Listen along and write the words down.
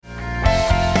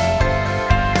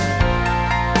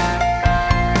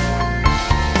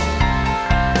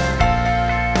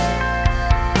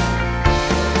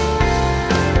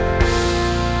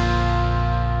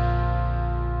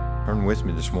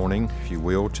morning, if you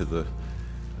will, to the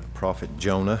prophet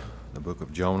Jonah, the book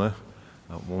of Jonah.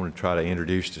 I want to try to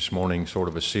introduce this morning sort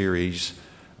of a series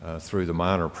through the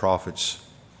minor prophets.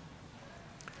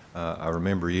 I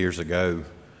remember years ago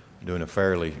doing a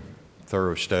fairly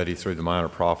thorough study through the minor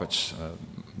prophets.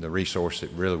 The resource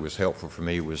that really was helpful for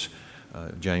me was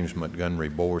James Montgomery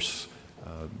Boyce's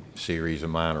series of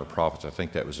minor prophets. I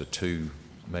think that was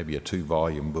maybe a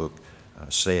two-volume book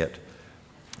set.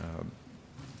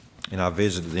 And I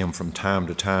visited them from time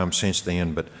to time since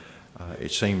then, but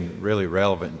it seemed really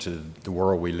relevant to the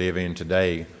world we live in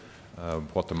today,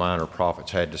 what the minor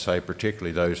prophets had to say,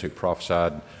 particularly those who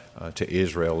prophesied to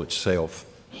Israel itself.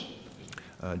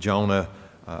 Jonah,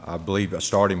 I believe,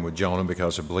 starting with Jonah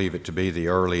because I believe it to be the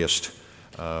earliest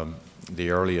of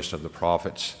the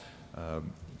prophets,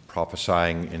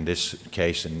 prophesying in this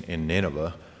case in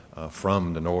Nineveh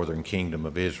from the northern kingdom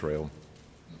of Israel.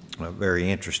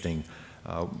 Very interesting.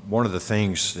 One of the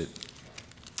things that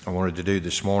I wanted to do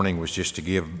this morning was just to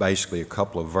give basically a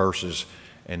couple of verses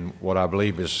and what I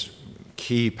believe is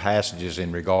key passages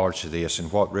in regards to this.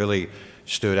 And what really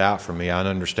stood out for me, I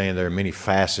understand there are many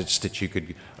facets that you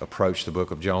could approach the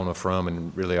book of Jonah from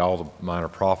and really all the minor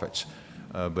prophets.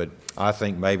 But I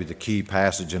think maybe the key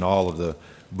passage in all of the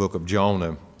book of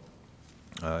Jonah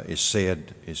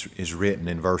is written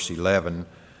in verse 11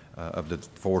 of the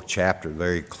 4th chapter, the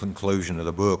very conclusion of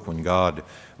the book, when God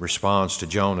responds to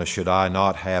Jonah, "Should I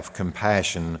not have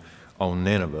compassion on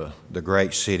Nineveh, the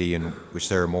great city in which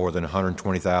there are more than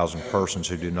 120,000 persons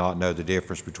who do not know the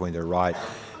difference between their right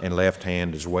and left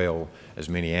hand, as well as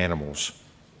many animals?"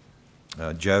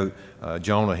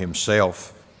 Jonah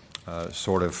himself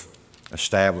sort of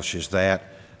establishes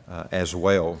that as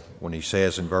well when he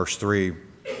says in verse 3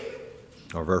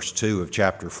 or verse 2 of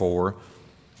chapter 4,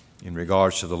 in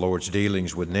regards to the Lord's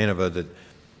dealings with Nineveh, that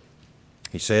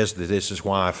he says that this is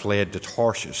why I fled to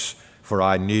Tarshish, for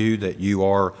I knew that you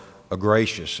are a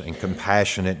gracious and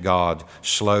compassionate God,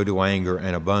 slow to anger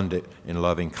and abundant in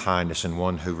loving kindness, and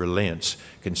one who relents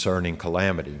concerning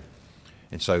calamity.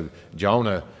 And so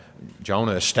Jonah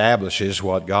establishes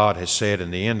what God has said in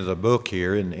the end of the book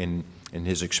here in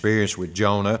his experience with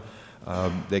Jonah,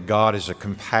 that God is a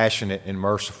compassionate and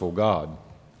merciful God.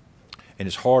 And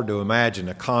it's hard to imagine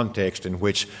a context in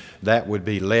which that would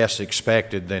be less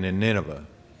expected than in Nineveh,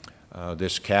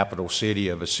 this capital city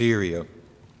of Assyria.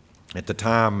 At the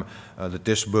time that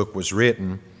this book was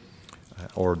written,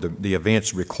 or the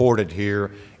events recorded here,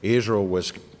 Israel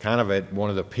was kind of at one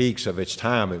of the peaks of its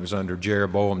time. It was under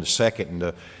Jeroboam II,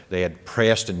 and they had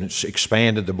pressed and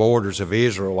expanded the borders of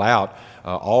Israel out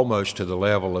almost to the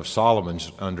level of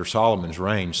under Solomon's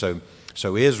reign.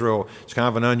 So Israel, it's kind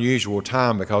of an unusual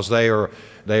time because they are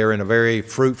in a very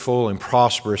fruitful and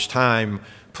prosperous time,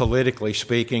 politically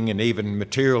speaking and even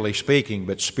materially speaking,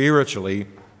 but spiritually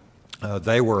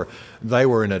they were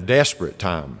in a desperate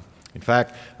time. In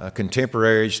fact,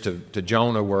 contemporaries to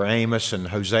Jonah were Amos and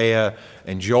Hosea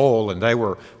and Joel, and they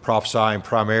were prophesying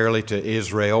primarily to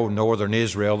Israel,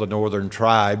 the northern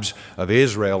tribes of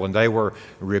Israel, and they were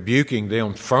rebuking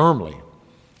them firmly.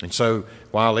 And so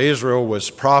while Israel was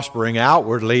prospering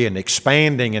outwardly and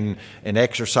expanding and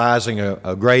exercising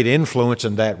a great influence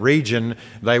in that region,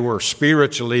 they were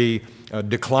spiritually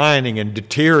declining and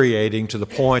deteriorating to the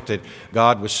point that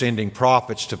God was sending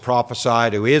prophets to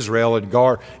prophesy to Israel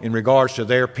in regards to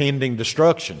their pending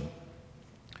destruction.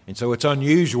 And so it's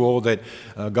unusual that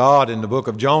God in the book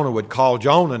of Jonah would call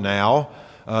Jonah now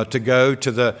to go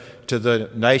to the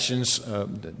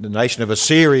nation of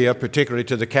Assyria, particularly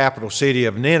to the capital city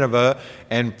of Nineveh,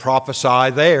 and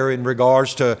prophesy there in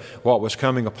regards to what was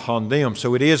coming upon them.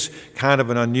 So it is kind of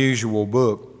an unusual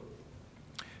book.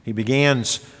 He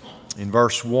begins in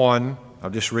verse 1. I'll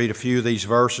just read a few of these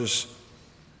verses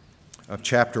of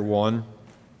chapter 1.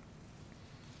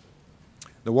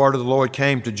 The word of the Lord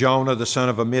came to Jonah, the son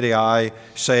of Amittai,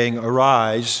 saying,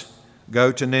 "Arise,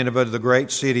 go to Nineveh, the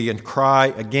great city, and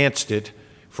cry against it,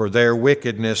 for their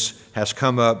wickedness has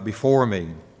come up before me."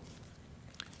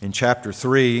 In chapter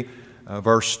 3,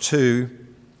 verse 2,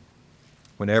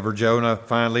 whenever Jonah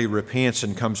finally repents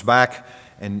and comes back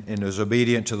and is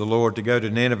obedient to the Lord to go to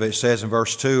Nineveh, it says in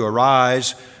verse 2,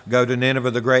 "Arise, go to Nineveh,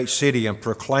 the great city, and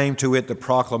proclaim to it the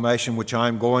proclamation which I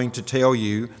am going to tell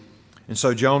you." And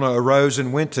so Jonah arose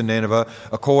and went to Nineveh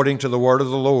according to the word of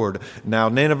the Lord. Now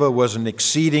Nineveh was an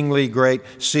exceedingly great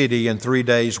city and 3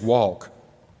 days' walk.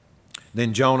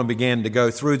 Then Jonah began to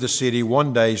go through the city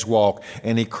 1 day's walk,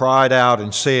 and he cried out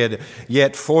and said,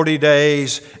 "Yet 40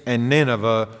 days and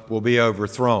Nineveh will be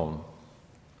overthrown."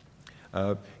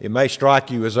 It may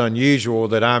strike you as unusual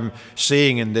that I'm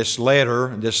seeing in this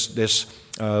letter, this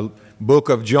book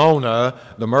of Jonah,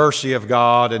 the mercy of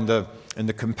God and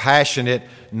the compassionate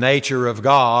nature of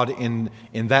God in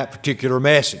that particular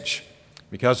message,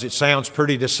 because it sounds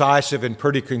pretty decisive and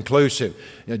pretty conclusive.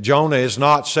 Jonah is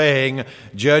not saying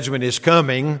judgment is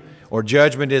coming or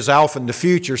judgment is off in the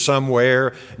future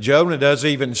somewhere. Jonah doesn't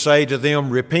even say to them,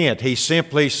 repent. He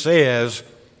simply says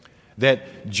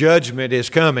that judgment is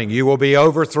coming. You will be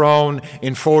overthrown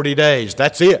in 40 days.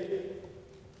 That's it.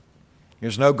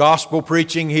 There's no gospel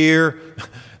preaching here.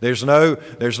 There's no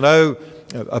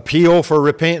appeal for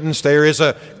repentance. There is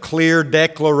a clear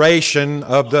declaration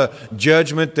of the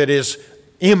judgment that is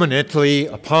imminently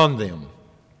upon them.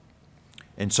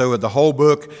 And so the whole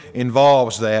book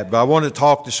involves that. But I want to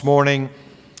talk this morning,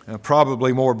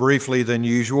 probably more briefly than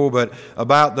usual, but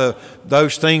about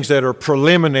those things that are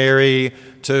preliminary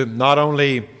to not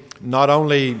only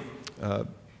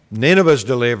Nineveh's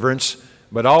deliverance,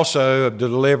 but also the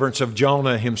deliverance of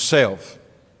Jonah himself.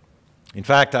 In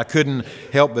fact, I couldn't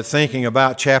help but thinking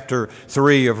about chapter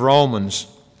 3 of Romans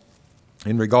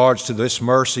in regards to this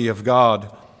mercy of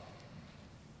God.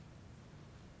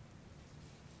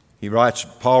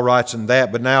 Paul writes in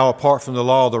that, but now apart from the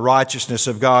law, the righteousness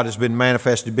of God has been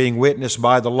manifested, being witnessed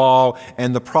by the law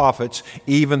and the prophets,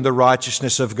 even the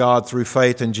righteousness of God through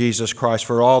faith in Jesus Christ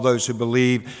for all those who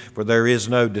believe, for there is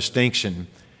no distinction.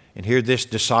 And hear this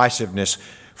decisiveness,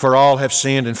 for all have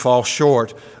sinned and fall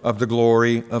short of the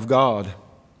glory of God,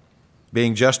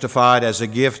 being justified as a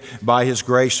gift by His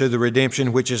grace through the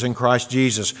redemption which is in Christ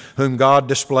Jesus, whom God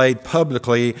displayed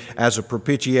publicly as a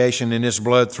propitiation in His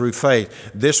blood through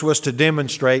faith. This was to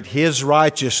demonstrate His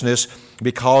righteousness,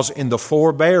 because in the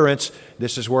forbearance,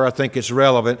 this is where I think it's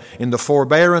relevant, in the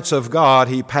forbearance of God,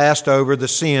 He passed over the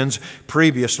sins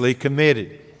previously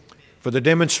committed. For the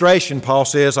demonstration, Paul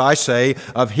says, I say,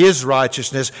 of His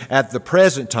righteousness at the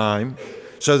present time,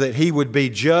 so that He would be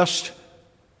just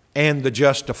and the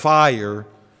justifier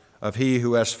of he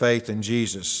who has faith in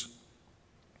Jesus.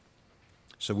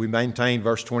 So we maintain,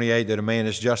 verse 28, that a man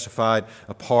is justified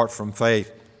apart from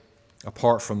faith,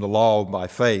 apart from the law by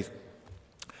faith.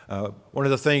 One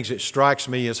of the things that strikes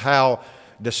me is how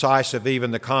decisive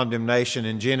even the condemnation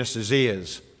in Genesis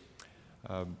is.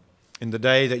 In the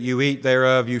day that you eat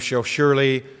thereof, you shall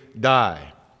surely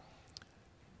die.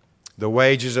 The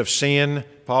wages of sin,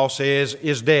 Paul says,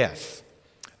 is death.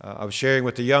 I was sharing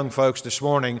with the young folks this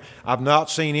morning, I've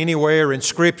not seen anywhere in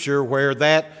Scripture where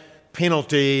that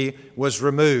penalty was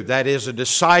removed. That is a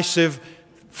decisive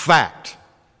fact.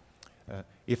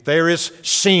 If there is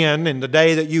sin in the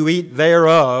day that you eat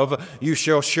thereof, you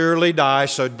shall surely die.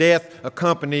 So death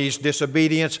accompanies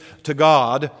disobedience to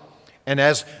God. And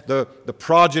as the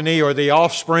progeny or the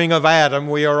offspring of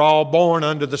Adam, we are all born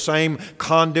under the same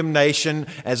condemnation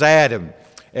as Adam.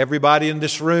 Everybody in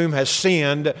this room has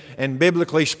sinned, and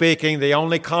biblically speaking, the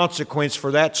only consequence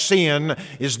for that sin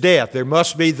is death. There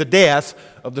must be the death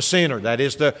of the sinner. That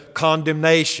is the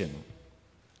condemnation.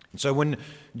 And so when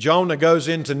Jonah goes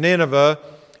into Nineveh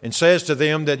and says to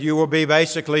them that you will be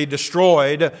basically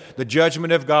destroyed, the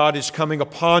judgment of God is coming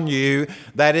upon you,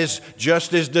 that is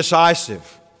just as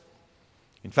decisive.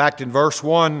 In fact, in verse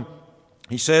 1,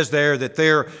 he says there that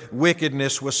their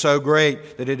wickedness was so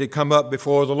great that it had come up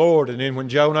before the Lord. And then when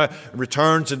Jonah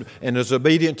returns and is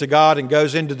obedient to God and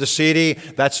goes into the city,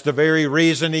 that's the very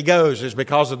reason he goes, is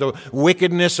because of the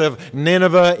wickedness of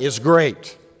Nineveh is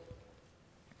great.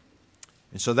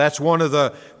 And so that's one of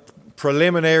the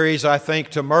preliminaries, I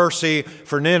think, to mercy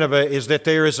for Nineveh, is that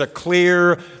there is a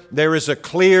clear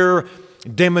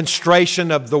demonstration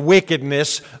of the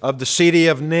wickedness of the city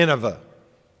of Nineveh.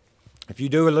 If you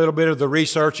do a little bit of the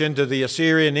research into the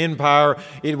Assyrian Empire,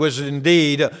 it was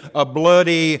indeed a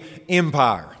bloody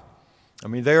empire. I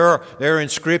mean, there are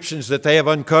inscriptions that they have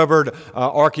uncovered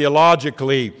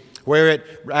archaeologically where it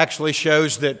actually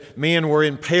shows that men were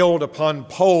impaled upon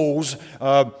poles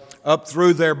up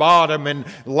through their bottom and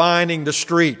lining the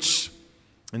streets.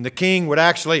 And the king would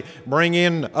actually bring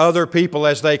in other people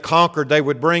as they conquered. They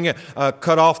would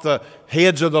cut off the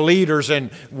heads of the leaders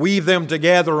and weave them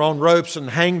together on ropes and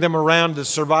hang them around the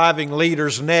surviving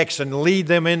leaders' necks and lead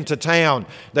them into town.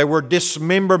 They were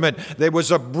dismemberment. There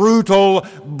was a brutal,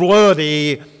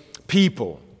 bloody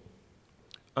people.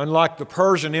 Unlike the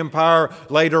Persian Empire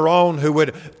later on, who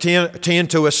would tend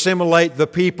to assimilate the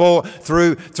people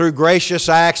through gracious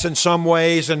acts in some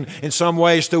ways, and in some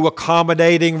ways through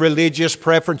accommodating religious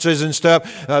preferences and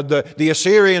stuff. The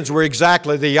Assyrians were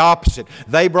exactly the opposite.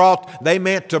 They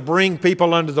meant to bring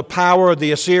people under the power of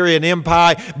the Assyrian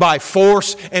Empire by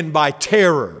force and by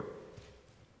terror.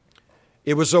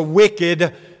 It was a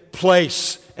wicked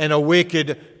place and a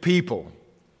wicked people.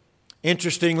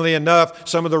 Interestingly enough,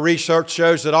 some of the research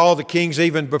shows that all the kings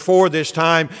even before this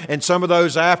time and some of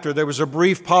those after, there was a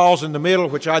brief pause in the middle,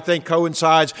 which I think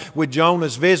coincides with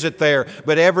Jonah's visit there.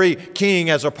 But every king,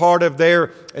 as a part of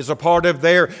their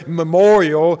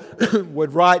memorial,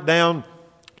 would write down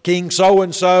King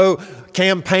so-and-so,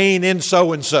 campaign in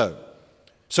so-and-so.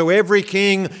 So every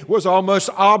king was almost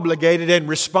obligated and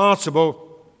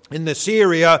responsible in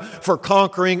Assyria for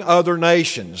conquering other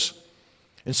nations.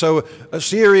 And so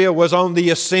Assyria was on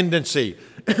the ascendancy.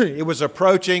 It was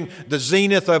approaching the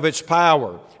zenith of its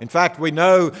power. In fact, we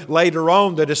know later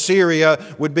on that Assyria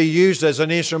would be used as an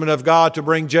instrument of God to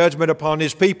bring judgment upon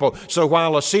His people. So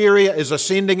while Assyria is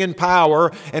ascending in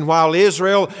power, and while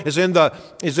Israel is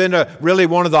in really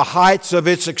one of the heights of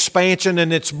its expansion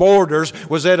and its borders,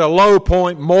 was at a low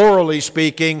point, morally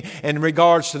speaking, in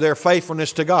regards to their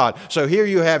faithfulness to God. So here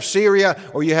you have Syria,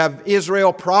 or you have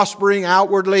Israel prospering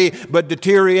outwardly, but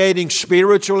deteriorating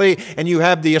spiritually, and you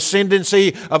have the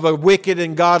ascendancy of a wicked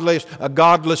and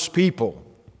godless people.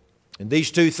 And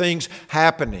these two things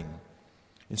happening.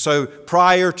 And so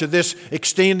prior to this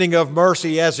extending of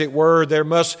mercy, as it were, there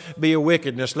must be a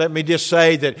wickedness. Let me just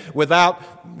say that without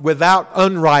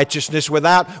unrighteousness,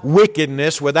 without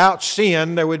wickedness, without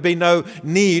sin, there would be no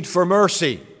need for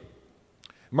mercy.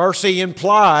 Mercy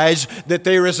implies that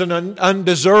there is an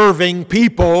undeserving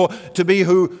people to be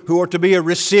who are to be a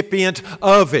recipient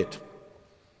of it.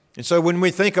 And so when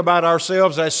we think about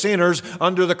ourselves as sinners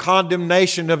under the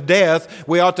condemnation of death,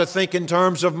 we ought to think in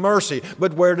terms of mercy.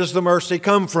 But where does the mercy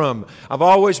come from? I've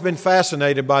always been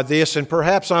fascinated by this, and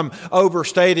perhaps I'm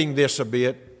overstating this a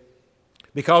bit.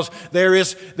 Because there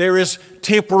is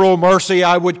temporal mercy,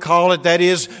 I would call it. That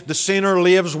is, the sinner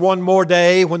lives one more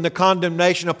day when the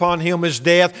condemnation upon him is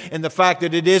death, and the fact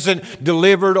that it isn't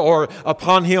delivered or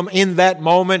upon him in that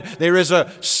moment, there is a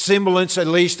semblance at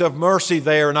least of mercy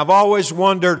there. And I've always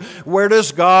wondered, where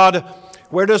does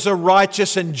a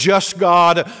righteous and just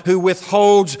God who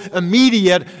withholds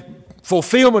immediate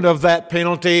fulfillment of that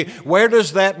penalty, where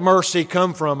does that mercy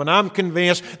come from? And I'm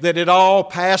convinced that it all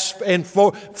past and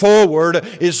forward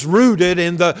is rooted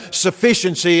in the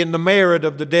sufficiency and the merit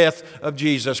of the death of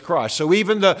Jesus Christ. So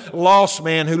even the lost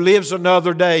man who lives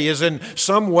another day is in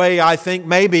some way, I think,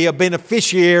 maybe a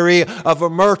beneficiary of a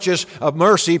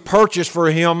mercy purchased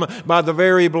for him by the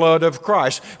very blood of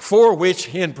Christ, for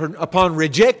which, upon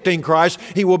rejecting Christ,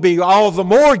 he will be all the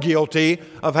more guilty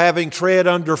of having tread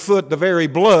underfoot the very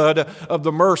blood of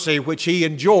the mercy which he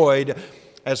enjoyed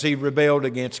as he rebelled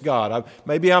against God.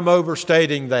 Maybe I'm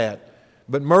overstating that,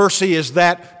 but mercy is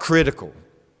that critical.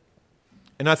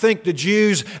 And I think the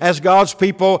Jews, as God's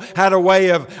people, had a way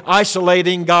of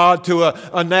isolating God to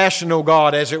a national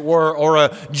God, as it were, or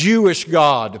a Jewish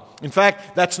God. In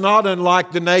fact, that's not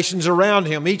unlike the nations around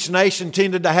him. Each nation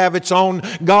tended to have its own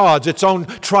gods, its own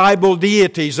tribal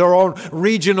deities, their own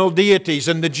regional deities.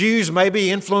 And the Jews,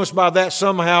 maybe influenced by that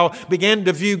somehow, began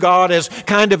to view God as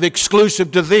kind of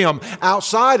exclusive to them,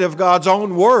 outside of God's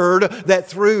own word, that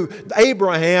through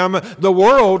Abraham, the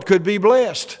world could be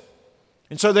blessed.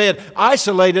 And so they had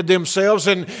isolated themselves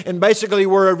and basically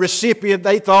were a recipient,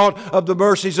 they thought, of the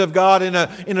mercies of God in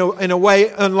a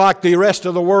way unlike the rest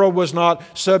of the world was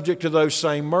not subject to those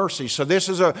same mercies. So this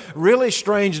is a really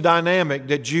strange dynamic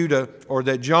that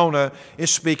Jonah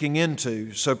is speaking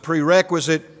into. So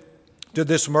prerequisite to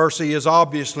this mercy is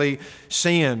obviously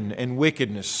sin and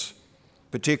wickedness,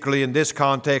 particularly in this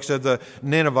context of the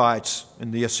Ninevites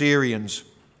and the Assyrians.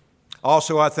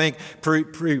 Also, I think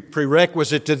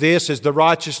prerequisite to this is the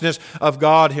righteousness of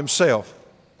God Himself.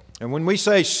 And when we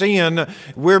say sin,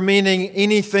 we're meaning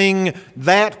anything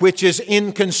that which is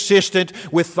inconsistent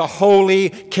with the holy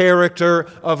character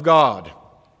of God.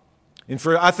 And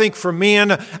I think for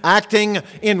men, acting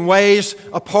in ways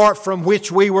apart from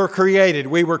which we were created.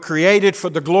 We were created for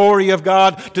the glory of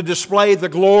God, to display the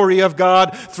glory of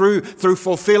God through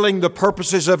fulfilling the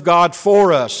purposes of God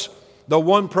for us. The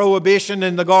one prohibition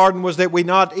in the garden was that we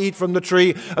not eat from the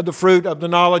tree of the fruit of the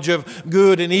knowledge of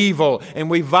good and evil. And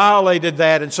we violated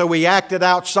that. And so we acted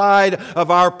outside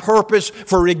of our purpose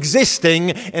for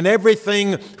existing. And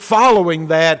everything following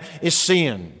that is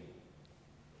sin.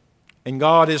 And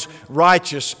God is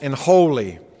righteous and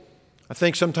holy. I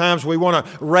think sometimes we want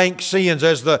to rank sins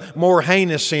as the more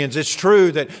heinous sins. It's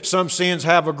true that some sins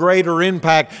have a greater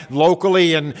impact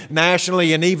locally and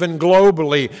nationally and even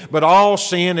globally, but all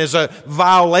sin is a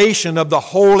violation of the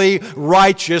holy,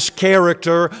 righteous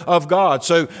character of God.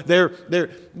 So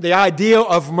the idea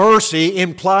of mercy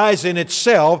implies in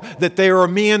itself that there are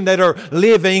men that are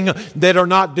living that are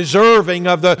not deserving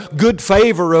of the good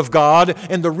favor of God,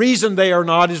 and the reason they are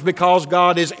not is because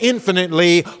God is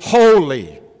infinitely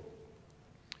holy.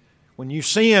 When you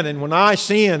sin and when I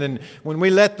sin and when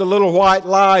we let the little white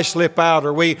lie slip out,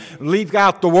 or we leave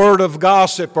out the word of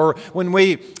gossip, or when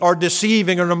we are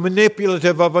deceiving or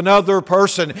manipulative of another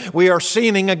person, we are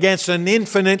sinning against an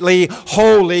infinitely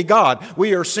holy God.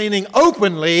 We are sinning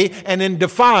openly and in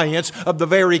defiance of the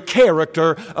very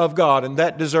character of God, and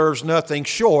that deserves nothing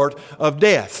short of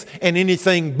death. And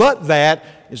anything but that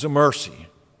is a mercy.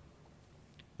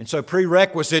 And so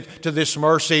prerequisite to this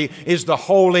mercy is the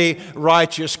holy,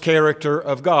 righteous character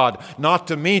of God. Not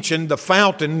to mention the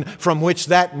fountain from which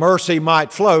that mercy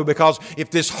might flow, because if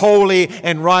this holy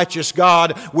and righteous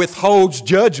God withholds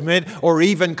judgment or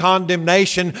even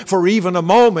condemnation for even a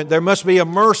moment, there must be a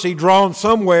mercy drawn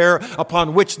somewhere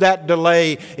upon which that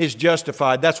delay is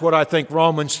justified. That's what I think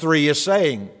Romans 3 is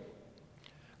saying.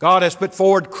 God has put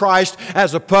forward Christ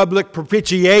as a public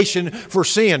propitiation for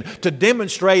sin to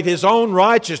demonstrate His own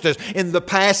righteousness in the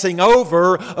passing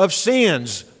over of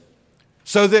sins.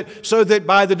 So that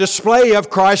by the display of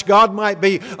Christ, God might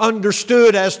be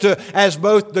understood as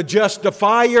both the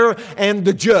justifier and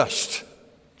the just.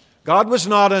 God was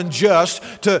not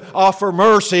unjust to offer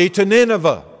mercy to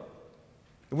Nineveh.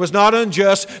 It was not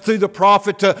unjust through the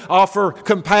prophet to offer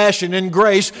compassion and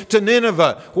grace to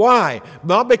Nineveh. Why?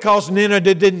 Not because Nineveh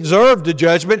didn't deserve the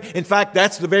judgment. In fact,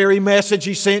 that's the very message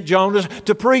He sent Jonah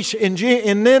to preach in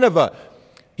Nineveh.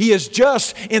 He is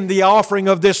just in the offering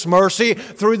of this mercy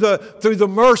through the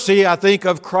mercy, I think,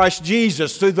 of Christ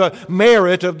Jesus, through the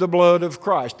merit of the blood of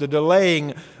Christ, the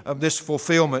delaying of this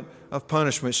fulfillment of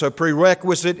punishment. So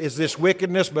prerequisite is this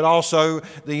wickedness, but also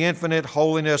the infinite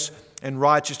holiness and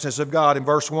righteousness of God. In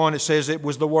verse 1 it says it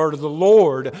was the word of the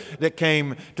Lord that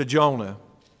came to Jonah.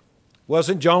 It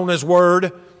wasn't Jonah's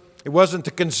word. It wasn't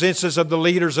the consensus of the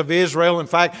leaders of Israel. In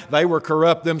fact, they were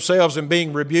corrupt themselves and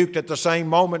being rebuked at the same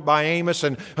moment by Amos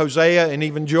and Hosea and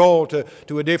even Joel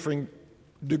to a different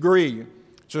degree.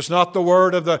 So it's not the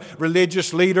word of the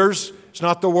religious leaders. It's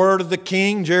not the word of the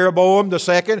king, Jeroboam II.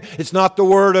 It's not the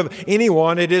word of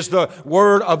anyone. It is the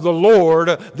word of the Lord,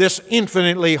 this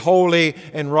infinitely holy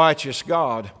and righteous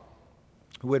God,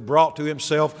 who had brought to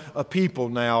Himself a people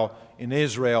now in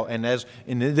Israel, and as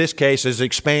in this case is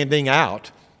expanding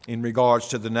out in regards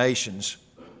to the nations.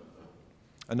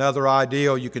 Another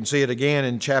ideal, you can see it again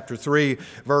in chapter 3,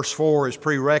 verse 4, is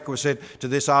prerequisite to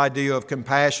this idea of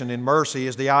compassion and mercy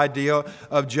is the idea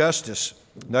of justice.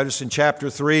 Notice in chapter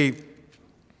 3,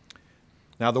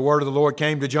 now the word of the Lord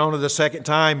came to Jonah the second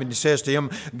time, and He says to him,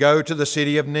 go to the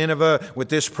city of Nineveh with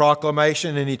this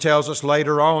proclamation. And He tells us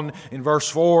later on in verse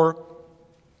 4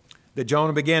 that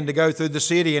Jonah began to go through the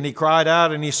city, and he cried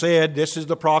out and he said, this is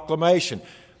the proclamation,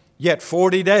 yet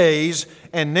 40 days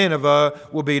and Nineveh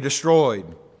will be destroyed.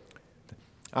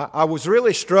 I was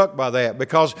really struck by that,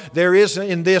 because there is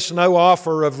in this no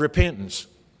offer of repentance.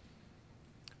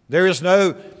 There is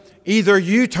no, either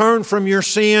you turn from your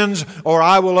sins or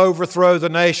I will overthrow the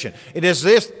nation. It is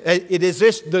this,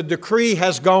 the decree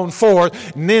has gone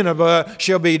forth, Nineveh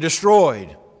shall be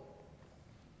destroyed.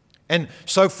 And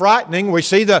so frightening, we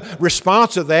see the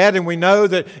response of that, and we know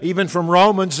that even from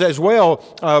Romans as well,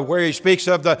 where he speaks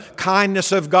of the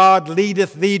kindness of God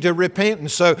leadeth thee to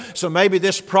repentance. So maybe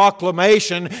this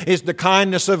proclamation is the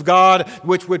kindness of God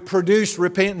which would produce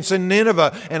repentance in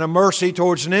Nineveh and a mercy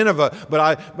towards Nineveh.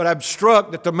 But I'm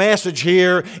struck that the message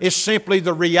here is simply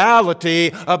the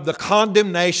reality of the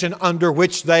condemnation under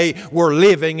which they were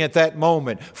living at that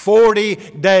moment. 40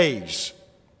 days.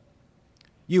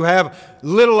 You have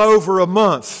little over a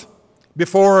month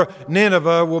before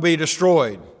Nineveh will be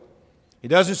destroyed. He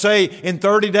doesn't say in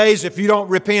 30 days, if you don't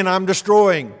repent, I'm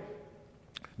destroying.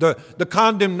 The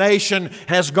condemnation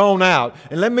has gone out.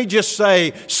 And let me just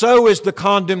say, so is the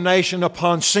condemnation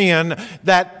upon sin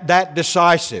that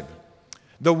decisive.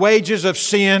 The wages of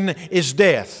sin is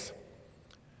death.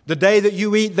 The day that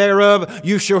you eat thereof,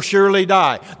 you shall surely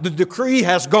die. The decree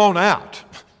has gone out.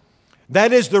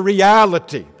 That is the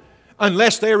reality.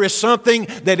 Unless there is something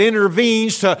that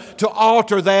intervenes to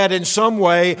alter that in some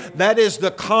way, that is the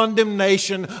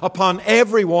condemnation upon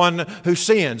everyone who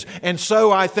sins. And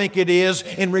so I think it is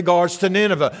in regards to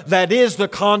Nineveh. That is the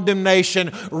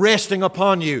condemnation resting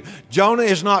upon you. Jonah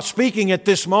is not speaking at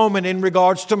this moment in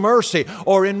regards to mercy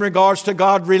or in regards to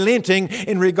God relenting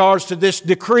in regards to this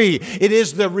decree. It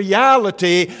is the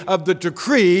reality of the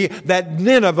decree that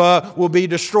Nineveh will be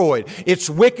destroyed. Its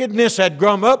wickedness had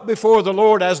come up before the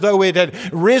Lord as though it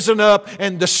had risen up,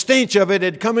 and the stench of it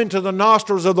had come into the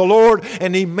nostrils of the Lord,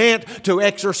 and He meant to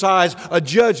exercise a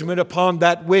judgment upon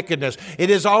that wickedness. It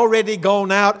has already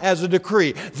gone out as a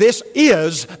decree. This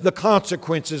is the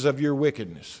consequences of your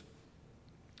wickedness.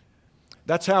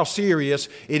 That's how serious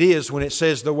it is when it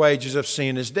says the wages of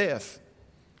sin is death.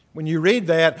 When you read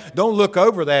that, don't look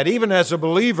over that. Even as a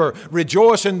believer,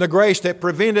 rejoice in the grace that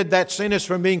prevented that sentence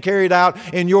from being carried out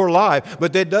in your life.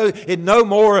 But it no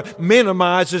more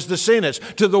minimizes the sentence.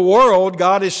 To the world,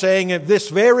 God is saying at this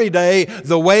very day,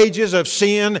 the wages of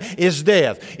sin is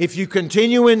death. If you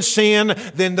continue in sin,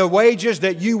 then the wages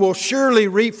that you will surely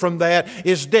reap from that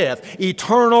is death,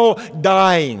 eternal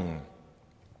dying.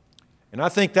 And I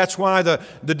think that's why the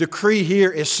decree here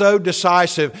is so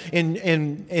decisive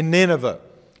in Nineveh.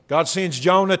 God sends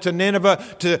Jonah to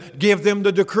Nineveh to give them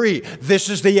the decree. This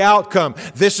is the outcome.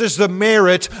 This is the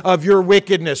merit of your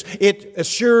wickedness. It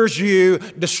assures you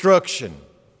destruction,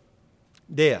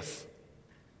 death.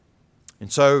 And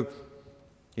so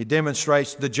it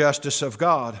demonstrates the justice of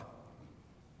God.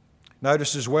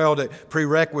 Notice as well that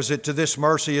prerequisite to this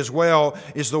mercy as well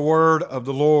is the word of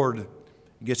the Lord.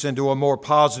 He gets into a more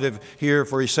positive here,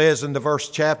 for he says in the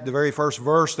very first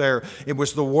verse there, it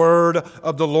was the word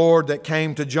of the Lord that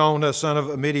came to Jonah, son of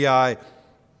Amittai.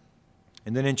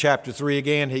 And then in chapter 3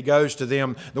 again, he goes to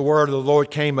them, the word of the Lord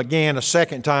came again a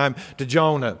second time to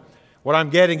Jonah. What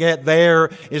I'm getting at there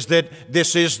is that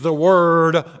this is the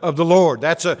word of the Lord.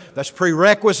 That's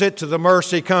prerequisite to the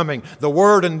mercy coming. The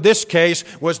word in this case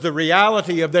was the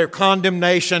reality of their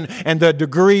condemnation and the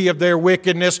degree of their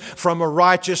wickedness from a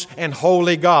righteous and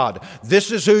holy God.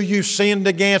 This is who you sinned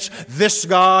against. This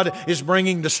God is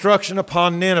bringing destruction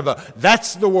upon Nineveh.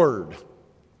 That's the word.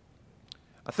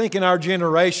 I think in our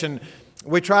generation,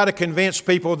 we try to convince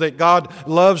people that God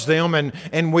loves them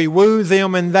and we woo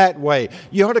them in that way.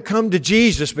 You ought to come to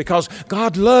Jesus because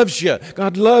God loves you.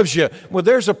 God loves you. Well,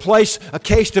 there's a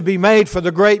case to be made for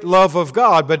the great love of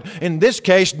God. But in this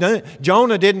case,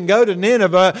 Jonah didn't go to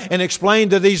Nineveh and explain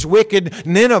to these wicked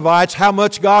Ninevites how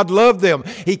much God loved them.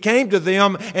 He came to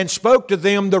them and spoke to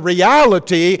them the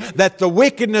reality that the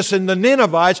wickedness in the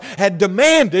Ninevites had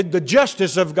demanded the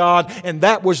justice of God, and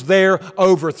that was their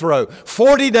overthrow.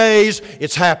 40 days,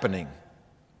 it's happening.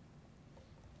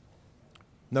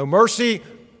 No mercy,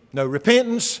 no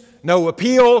repentance, no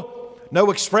appeal,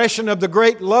 no expression of the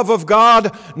great love of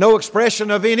God, no expression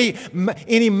of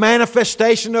any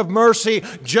manifestation of mercy,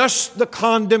 just the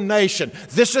condemnation.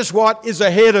 This is what is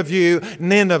ahead of you,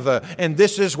 Nineveh, and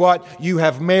this is what you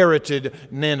have merited,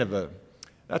 Nineveh.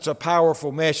 That's a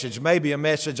powerful message, maybe a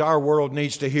message our world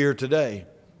needs to hear today.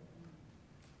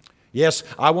 Yes,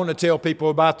 I want to tell people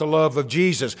about the love of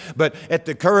Jesus, but at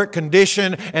the current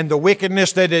condition and the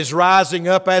wickedness that is rising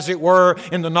up, as it were,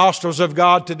 in the nostrils of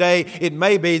God today, it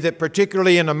may be that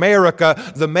particularly in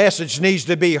America, the message needs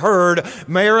to be heard.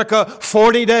 America,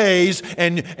 40 days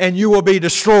and you will be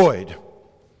destroyed.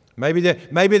 Maybe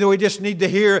that we just need to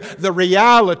hear the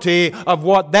reality of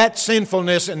what that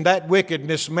sinfulness and that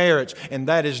wickedness merits, and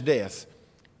that is death.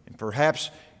 And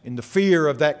perhaps in the fear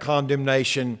of that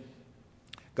condemnation,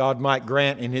 God might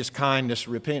grant in His kindness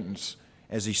repentance,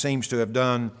 as He seems to have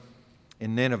done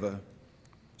in Nineveh.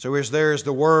 So as there is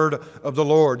the word of the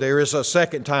Lord, there is a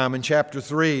second time in chapter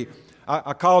 3.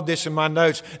 I called this in my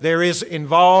notes, there is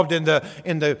involved in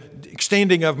the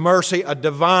extending of mercy a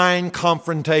divine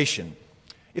confrontation.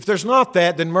 If there's not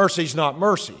that, then mercy's not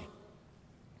mercy.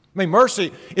 I mean,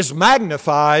 mercy is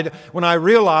magnified when I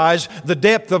realize the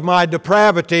depth of my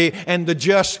depravity and the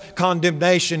just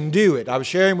condemnation due it. I was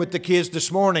sharing with the kids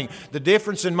this morning, the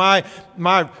difference in my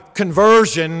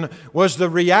conversion was the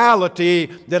reality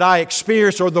that I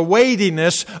experienced, or the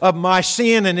weightiness of my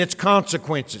sin and its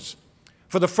consequences.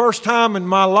 For the first time in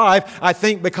my life, I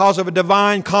think because of a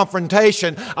divine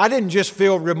confrontation, I didn't just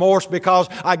feel remorse because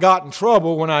I got in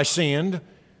trouble when I sinned,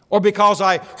 or because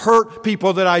I hurt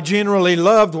people that I generally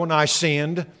loved when I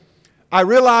sinned. I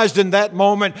realized in that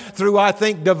moment, through, I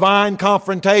think, divine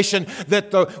confrontation,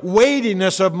 that the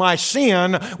weightiness of my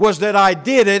sin was that I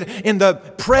did it in the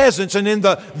presence and in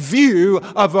the view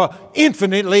of an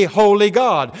infinitely holy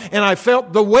God. And I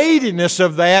felt the weightiness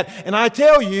of that, and I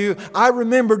tell you, I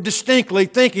remember distinctly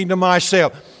thinking to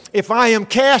myself, if I am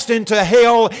cast into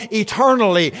hell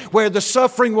eternally, where the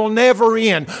suffering will never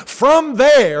end, from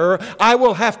there I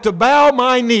will have to bow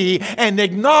my knee and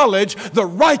acknowledge the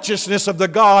righteousness of the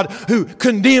God who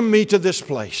condemned me to this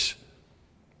place.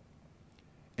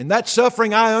 And that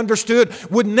suffering, I understood,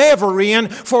 would never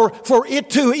end, for it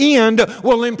to end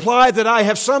will imply that I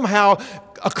have somehow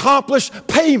accomplished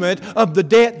payment of the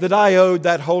debt that I owed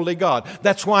that holy God.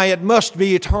 That's why it must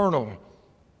be eternal.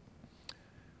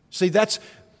 See,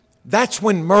 that's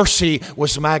when mercy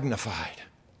was magnified.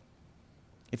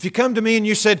 If you come to me and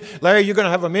you said, Larry, you're going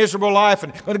to have a miserable life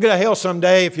and going to go to hell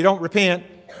someday if you don't repent,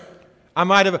 I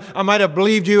might have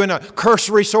believed you in a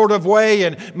cursory sort of way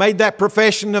and made that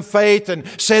profession of faith and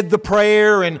said the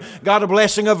prayer and got a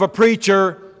blessing of a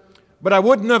preacher. but I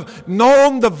wouldn't have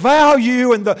known the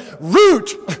value and the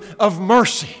root of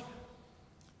mercy.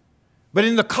 But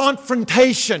in the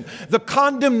confrontation, the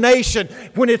condemnation,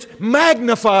 when it's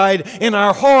magnified in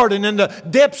our heart and in the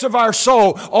depths of our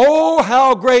soul, oh,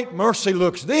 how great mercy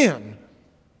looks then.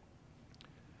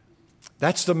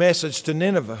 That's the message to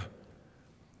Nineveh.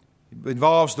 It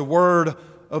involves the word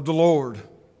of the Lord.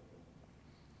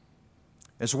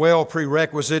 As well,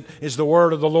 prerequisite is the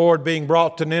word of the Lord being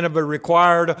brought to Nineveh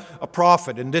required a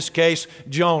prophet, in this case,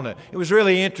 Jonah. It was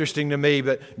really interesting to me,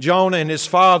 but Jonah and his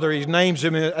father, he names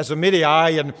him as a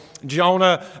Midiai, and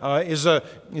Jonah is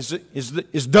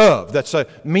dove. That's the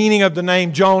meaning of the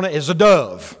name Jonah, is a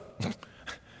dove.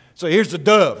 So here's the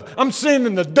dove. I'm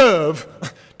sending the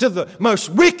dove to the most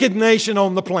wicked nation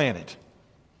on the planet.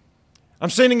 I'm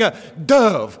sending a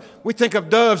dove. We think of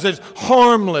doves as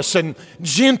harmless and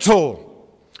gentle.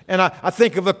 And I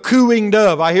think of a cooing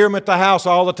dove. I hear them at the house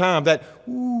all the time. That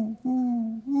ooh,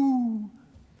 ooh, ooh.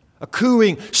 A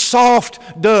cooing,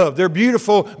 soft dove. They're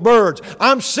beautiful birds.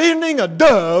 I'm sending a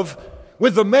dove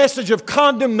with the message of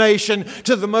condemnation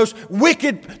to the most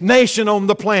wicked nation on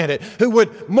the planet, who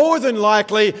would more than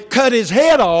likely cut his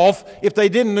head off if they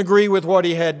didn't agree with what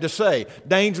he had to say.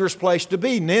 Dangerous place to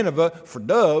be, Nineveh, for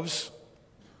doves.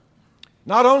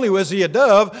 Not only was he a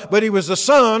dove, but he was the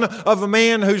son of a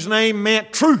man whose name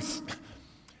meant truth.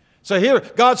 So here,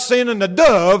 God's sending the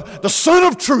dove, the son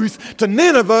of truth, to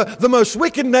Nineveh, the most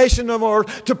wicked nation of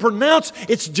earth, to pronounce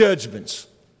its judgments.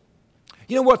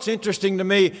 You know what's interesting to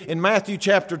me? In Matthew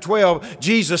chapter 12,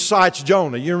 Jesus cites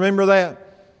Jonah. You remember that?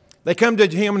 They come to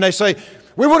him and they say,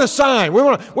 we want a sign. We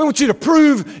want you to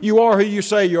prove you are who you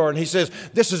say you are. And he says,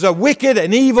 this is a wicked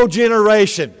and evil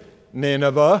generation,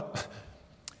 Nineveh,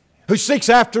 who seeks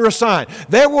after a sign.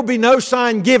 There will be no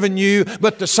sign given you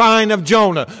but the sign of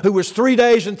Jonah, who was 3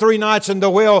 days and 3 nights in the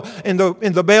well, in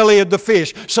the belly of the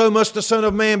fish. So must the Son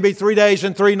of Man be 3 days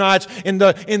and 3 nights in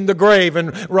the grave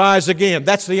and rise again.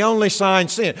 That's the only sign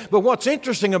sent. But what's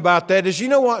interesting about that is, you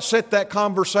know what set that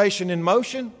conversation in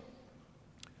motion?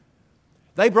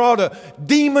 They brought a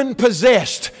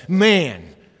demon-possessed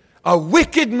man, a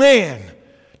wicked man,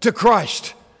 to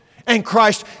Christ. And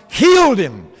Christ healed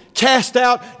him, cast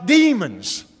out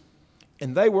demons,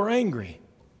 and they were angry.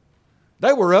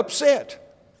 They were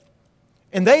upset.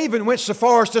 And they even went so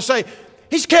far as to say,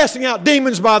 he's casting out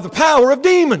demons by the power of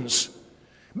demons,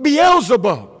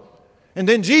 Beelzebub. And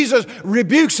then Jesus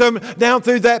rebukes them down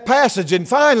through that passage. And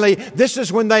finally, this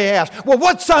is when they ask, well,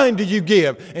 what sign do you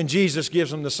give? And Jesus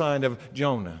gives them the sign of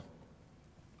Jonah.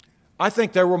 I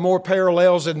think there were more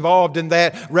parallels involved in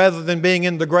that rather than being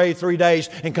in the grave 3 days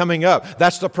and coming up.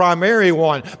 That's the primary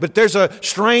one. But there's a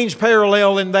strange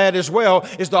parallel in that as well,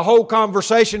 is the whole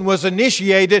conversation was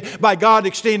initiated by God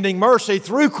extending mercy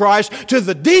through Christ to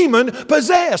the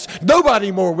demon-possessed.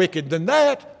 Nobody more wicked than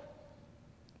that.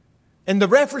 And the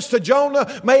reference to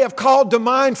Jonah may have called to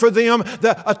mind for them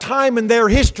a time in their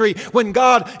history when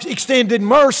God extended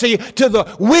mercy to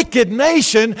the wicked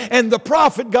nation and the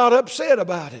prophet got upset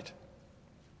about it.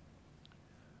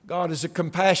 God is a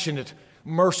compassionate,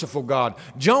 merciful God.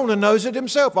 Jonah knows it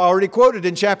himself. I already quoted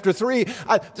in chapter 3.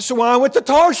 This is why I went to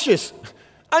Tarshish.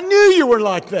 I knew you were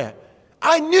like that.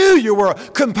 I knew you were a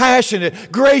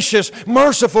compassionate, gracious,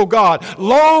 merciful God,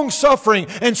 long-suffering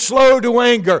and slow to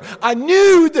anger. I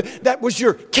knew that was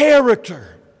your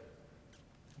character.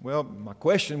 Well, my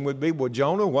question would be, well,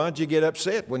 Jonah, why'd you get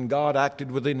upset when God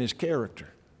acted within his character?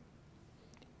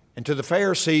 And to the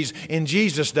Pharisees in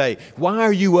Jesus' day, why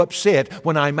are you upset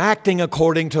when I'm acting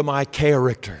according to my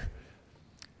character?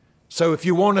 So if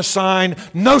you want a sign,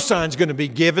 no sign's going to be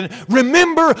given.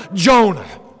 Remember Jonah,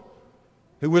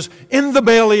 who was in the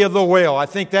belly of the whale. I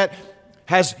think that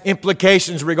has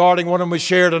implications regarding what we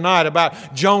share tonight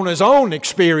about Jonah's own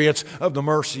experience of the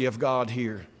mercy of God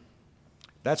here.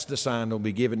 That's the sign that will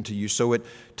be given to you. So it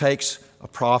takes a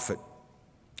prophet.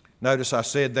 Notice I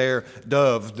said there,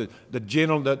 dove,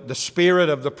 the spirit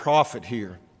of the prophet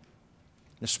here.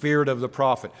 The spirit of the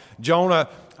prophet. Jonah,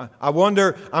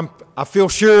 I feel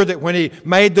sure that when he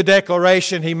made the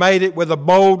declaration, he made it with a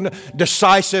bold,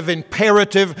 decisive,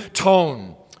 imperative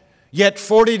tone. Yet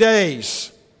 40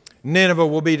 days, Nineveh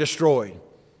will be destroyed.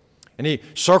 And he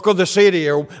circled the city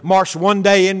or marched one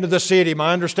day into the city.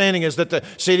 My understanding is that the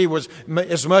city was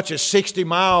as much as 60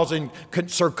 miles in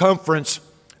circumference.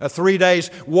 A 3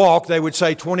 days walk, they would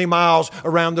say 20 miles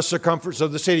around the circumference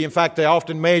of the city. In fact, they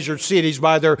often measured cities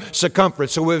by their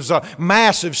circumference. So it was a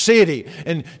massive city.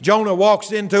 And Jonah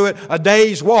walks into it a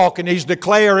day's walk, and he's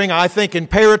declaring, I think,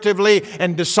 imperatively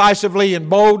and decisively and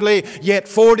boldly, yet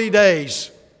 40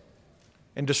 days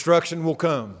and destruction will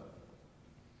come.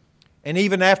 And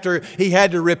even after he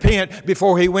had to repent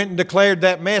before he went and declared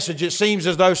that message, it seems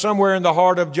as though somewhere in the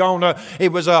heart of Jonah,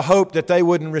 it was a hope that they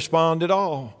wouldn't respond at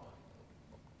all.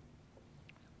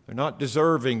 They're not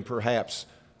deserving, perhaps,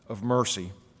 of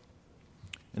mercy.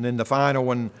 And then the final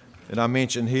one that I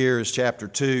mentioned here is chapter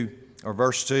 2, or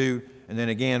verse 2, and then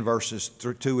again verses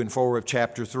 2 and 4 of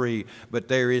chapter 3. But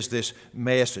there is this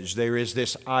message, there is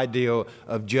this ideal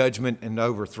of judgment and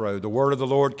overthrow. The word of the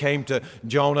Lord came to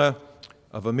Jonah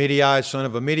of Amittai, son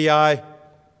of Amittai,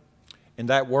 and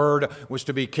that word was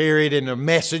to be carried in a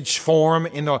message form,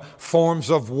 in the forms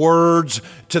of words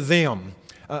to them.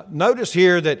 Notice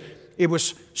here that it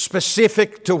was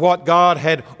specific to what God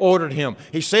had ordered him.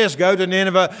 He says, go to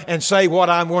Nineveh and say what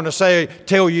I'm going to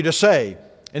tell you to say.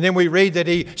 And then we read that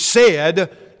he said,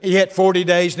 yet 40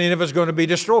 days Nineveh is going to be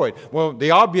destroyed. Well,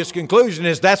 the obvious conclusion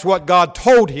is that's what God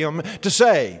told him to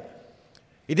say.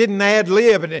 He didn't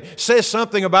ad-lib, and it says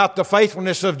something about the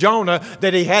faithfulness of Jonah,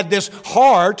 that he had this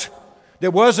heart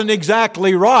that wasn't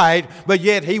exactly right, but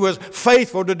yet he was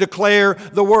faithful to declare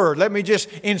the word. Let me just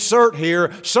insert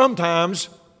here, sometimes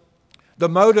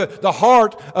the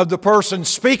heart of the person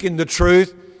speaking the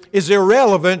truth is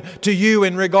irrelevant to you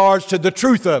in regards to the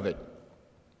truth of it.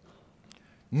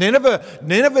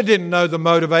 Nineveh didn't know the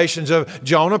motivations of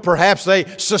Jonah. Perhaps they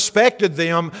suspected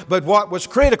them, but what was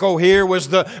critical here was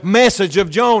the message of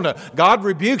Jonah. God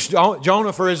rebukes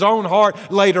Jonah for his own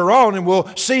heart later on, and we'll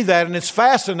see that, and it's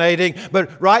fascinating.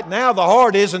 But right now, the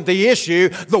heart isn't the issue.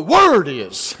 The Word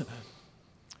is.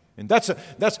 And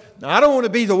now, I don't want to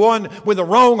be the one with the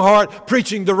wrong heart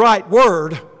preaching the right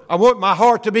word. I want my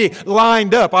heart to be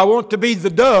lined up. I want to be the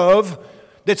dove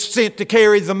that's sent to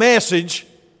carry the message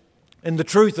and the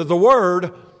truth of the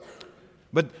Word.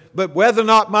 But whether or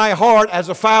not my heart as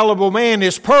a fallible man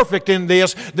is perfect in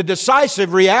this, the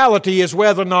decisive reality is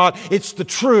whether or not it's the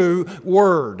true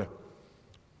Word.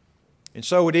 And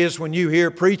so it is when you hear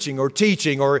preaching or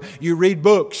teaching or you read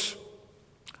books.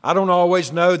 I don't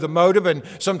always know the motive, and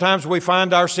sometimes we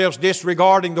find ourselves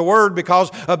disregarding the Word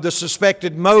because of the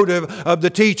suspected motive of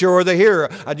the teacher or the hearer.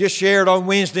 I just shared on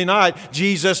Wednesday night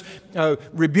Jesus'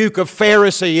 rebuke of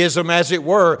Phariseeism, as it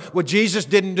were. Well, Jesus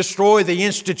didn't destroy the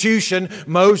institution,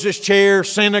 Moses' chair,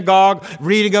 synagogue,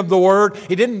 reading of the Word.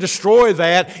 He didn't destroy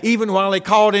that, even while He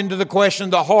called into the question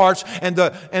the hearts and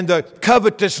the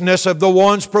covetousness of the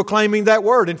ones proclaiming that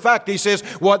Word. In fact, He says,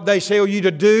 what they tell you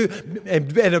to do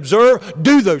and observe,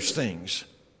 do those things.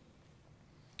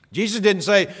 Jesus didn't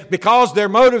say, because their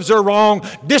motives are wrong,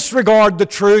 disregard the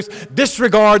truth,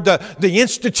 disregard the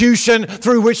institution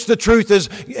through which the truth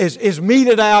is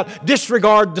meted out,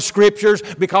 disregard the Scriptures,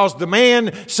 because the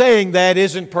man saying that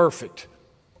isn't perfect.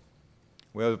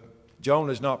 Well,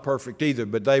 Jonah is not perfect either,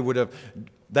 but they would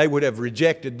have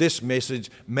rejected this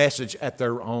message at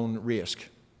their own risk.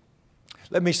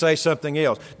 Let me say something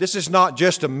else. This is not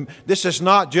just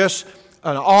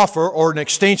an offer or an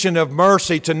extension of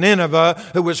mercy to Nineveh,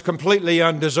 who was completely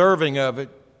undeserving of it.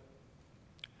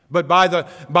 But by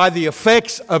the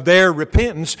effects of their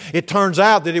repentance, it turns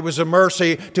out that it was a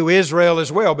mercy to Israel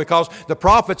as well, because the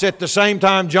prophets at the same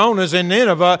time Jonah's in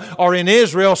Nineveh are in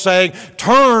Israel saying,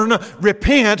 turn,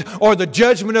 repent, or the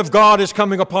judgment of God is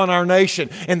coming upon our nation.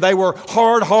 And they were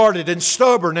hard-hearted and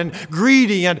stubborn and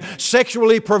greedy and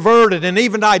sexually perverted and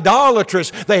even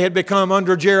idolatrous they had become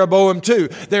under Jeroboam too.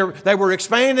 They were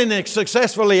expanding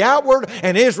successfully outward,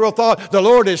 and Israel thought the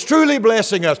Lord is truly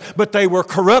blessing us, but they were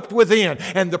corrupt within.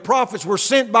 And the prophets were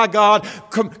sent by God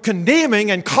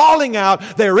condemning and calling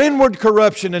out their inward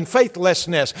corruption and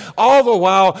faithlessness. All the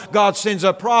while, God sends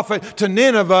a prophet to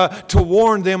Nineveh to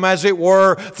warn them, as it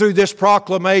were, through this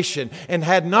proclamation. And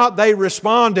had not they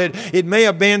responded, it may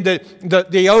have been that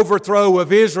the overthrow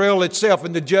of Israel itself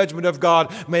and the judgment of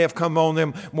God may have come on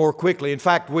them more quickly. In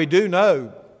fact, we do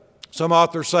know, some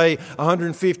authors say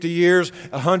 150 years,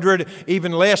 100,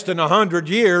 even less than 100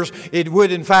 years, it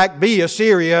would in fact be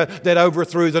Assyria that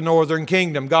overthrew the northern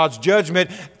kingdom. God's judgment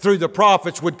through the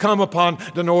prophets would come upon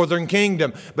the northern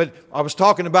kingdom. But I was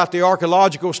talking about the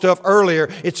archaeological stuff earlier.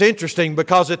 It's interesting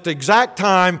because at the exact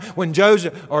time when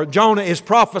Jonah is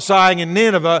prophesying in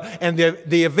Nineveh and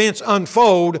the events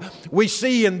unfold, we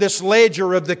see in this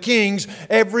ledger of the kings,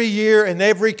 every year and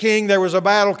every king there was a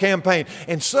battle campaign.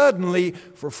 And suddenly,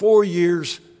 for 4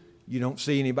 years, you don't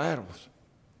see any battles.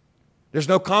 There's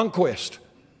no conquest.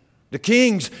 The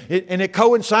kings, and it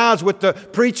coincides with the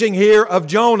preaching here of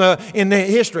Jonah in the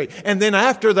history. And then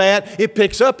after that, it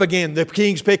picks up again. The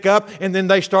kings pick up, and then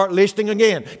they start listing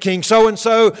again. King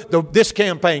so-and-so, this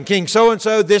campaign. King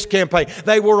so-and-so, this campaign.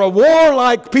 They were a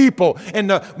warlike people, and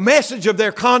the message of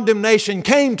their condemnation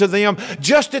came to them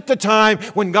just at the time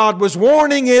when God was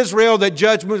warning Israel that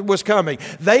judgment was coming.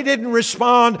 They didn't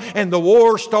respond, and the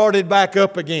war started back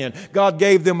up again. God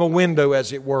gave them a window,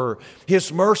 as it were.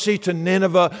 His mercy to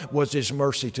Nineveh was His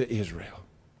mercy to Israel.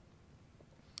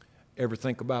 Ever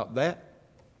think about that?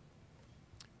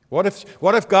 What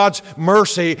if God's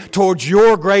mercy towards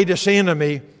your greatest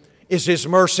enemy is His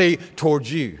mercy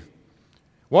towards you?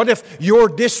 What if your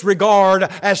disregard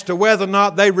as to whether or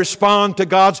not they respond to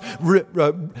God's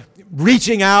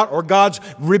reaching out or God's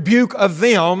rebuke of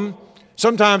them?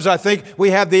 Sometimes I think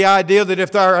we have the idea that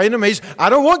if they're our enemies,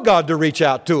 I don't want God to reach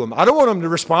out to them. I don't want Him to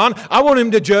respond. I want Him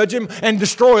to judge him and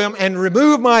destroy him and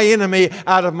remove my enemy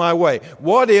out of my way.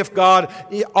 What if God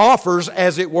offers,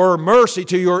 as it were, mercy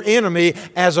to your enemy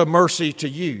as a mercy to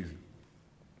you?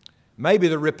 Maybe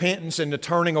the repentance and the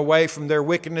turning away from their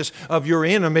wickedness of your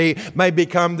enemy may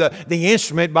become the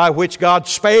instrument by which God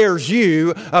spares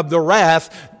you of the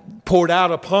wrath poured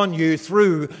out upon you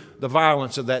through the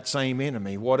violence of that same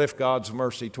enemy. What if God's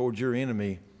mercy towards your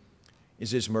enemy is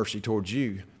His mercy towards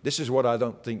you? This is what I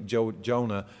don't think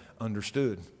Jonah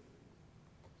understood.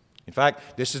 In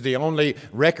fact, this is the only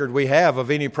record we have of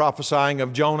any prophesying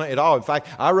of Jonah at all. In fact,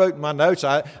 I wrote in my notes,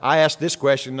 I asked this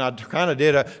question, and I kind of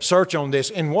did a search on this.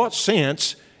 In what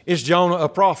sense is Jonah a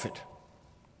prophet?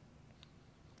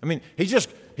 I mean,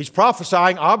 He's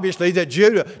prophesying, obviously, that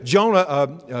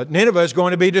Nineveh is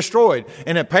going to be destroyed.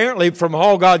 And apparently, from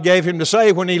all God gave him to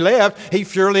say when he left, he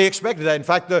surely expected that. In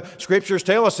fact, the Scriptures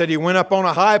tell us that he went up on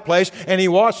a high place and he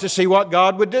watched to see what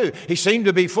God would do. He seemed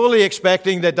to be fully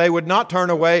expecting that they would not turn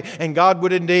away, and God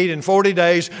would indeed, in 40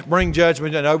 days, bring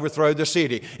judgment and overthrow the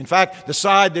city. In fact, the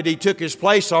side that he took his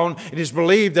place on, it is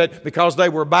believed that because they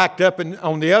were backed up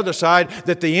on the other side,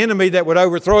 that the enemy that would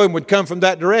overthrow him would come from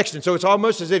that direction. So it's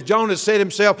almost as if Jonah set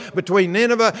himself between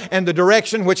Nineveh and the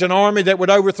direction which an army that would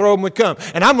overthrow him would come.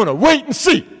 And I'm going to wait and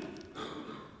see.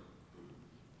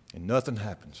 And nothing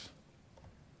happens.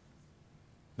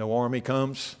 No army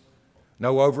comes.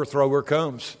 No overthrower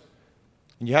comes.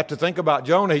 And you have to think about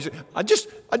Jonah. He said, I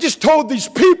just told these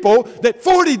people that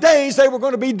 40 days they were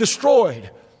going to be destroyed.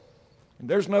 And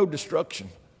there's no destruction.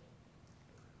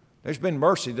 There's been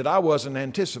mercy that I wasn't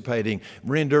anticipating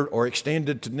rendered or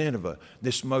extended to Nineveh,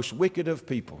 this most wicked of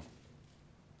people.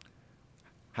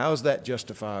 How is that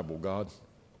justifiable, God?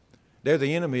 They're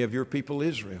the enemy of your people,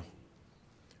 Israel.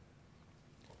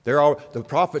 The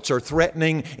prophets are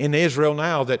threatening in Israel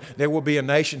now that there will be a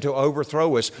nation to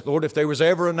overthrow us. Lord, if there was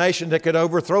ever a nation that could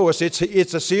overthrow us,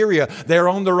 it's Assyria. They're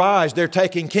on the rise. They're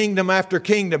taking kingdom after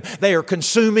kingdom. They are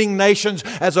consuming nations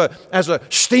as a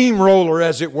steamroller,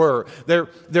 as it were.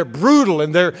 They're brutal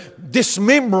and they're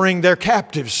dismembering their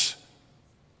captives.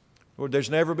 Lord, there's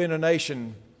never been a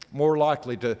nation more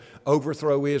likely to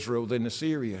overthrow Israel than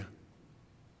Assyria.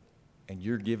 And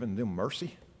you're giving them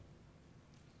mercy?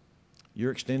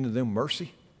 You're extending them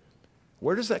mercy?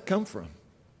 Where does that come from?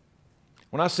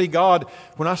 When I see God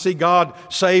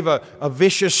save a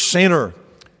vicious sinner,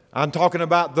 I'm talking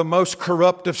about the most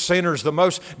corrupt of sinners, the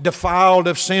most defiled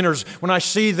of sinners. When I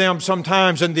see them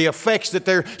sometimes and the effects that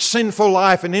their sinful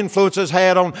life and influences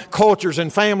had on cultures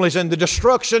and families and the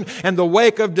destruction and the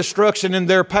wake of destruction in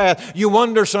their path, you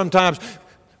wonder sometimes,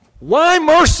 why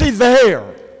mercy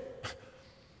there?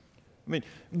 I mean,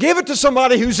 give it to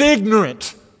somebody who's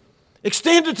ignorant.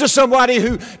 Extend it to somebody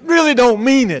who really don't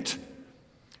mean it.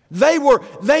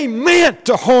 They meant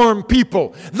to harm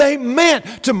people. They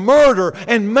meant to murder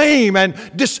and maim and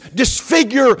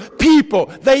disfigure people.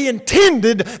 They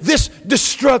intended this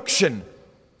destruction.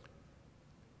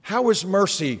 How is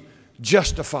mercy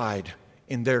justified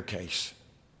in their case?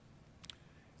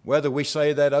 Whether we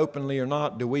say that openly or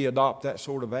not, do we adopt that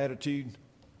sort of attitude?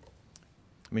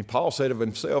 I mean, Paul said of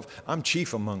himself, I'm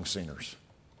chief among sinners.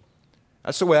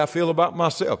 That's the way I feel about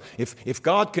myself. If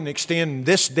God can extend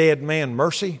this dead man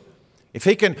mercy, if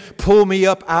He can pull me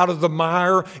up out of the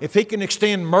mire, if He can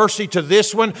extend mercy to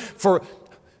this one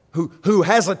who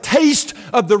has a taste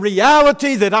of the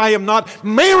reality that I am not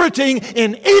meriting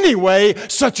in any way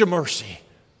such a mercy,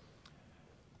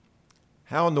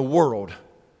 how in the world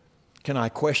can I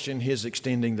question His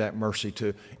extending that mercy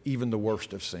to even the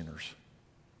worst of sinners?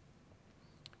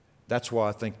 That's why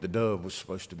I think the dove was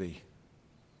supposed to be.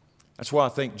 That's why I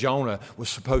think Jonah was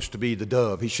supposed to be the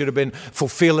dove. He should have been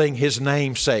fulfilling his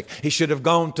namesake. He should have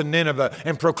gone to Nineveh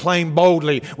and proclaimed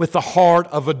boldly with the heart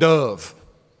of a dove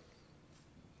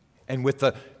and with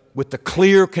the with the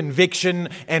clear conviction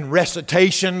and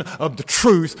recitation of the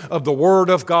truth of the Word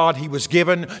of God he was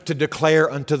given to declare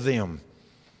unto them.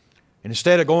 And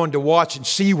instead of going to watch and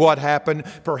see what happened,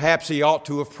 perhaps he ought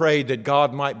to have prayed that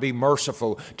God might be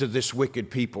merciful to this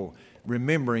wicked people,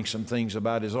 remembering some things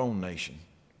about his own nation.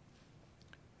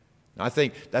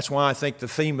 That's why I think the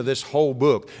theme of this whole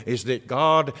book is that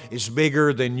God is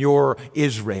bigger than your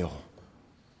Israel.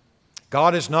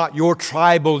 God is not your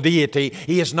tribal deity.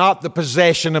 He is not the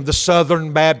possession of the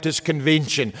Southern Baptist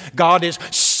Convention. God is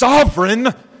sovereign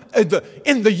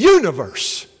in the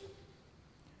universe.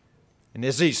 And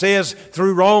as he says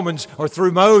through Romans or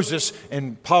through Moses,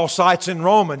 and Paul cites in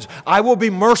Romans, I will be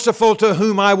merciful to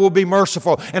whom I will be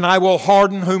merciful, and I will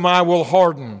harden whom I will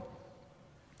harden.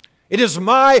 It is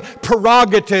my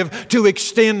prerogative to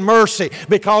extend mercy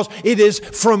because it is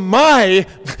from my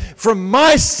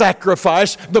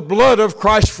sacrifice, the blood of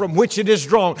Christ from which it is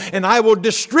drawn. And I will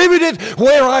distribute it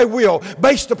where I will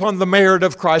based upon the merit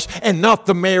of Christ and not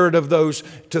the merit of those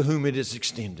to whom it is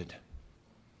extended.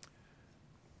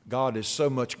 God is so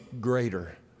much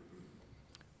greater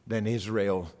than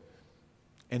Israel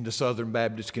and the Southern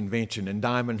Baptist Convention and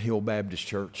Diamond Hill Baptist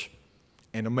Church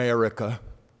and America.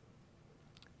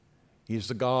 He is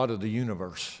the God of the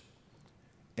universe.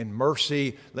 And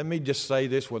mercy, let me just say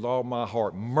this with all my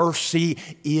heart, mercy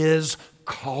is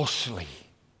costly.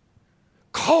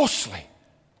 Costly.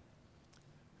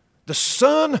 The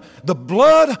Son, the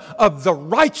blood of the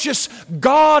righteous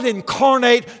God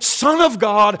incarnate, Son of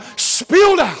God,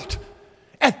 spilled out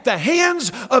at the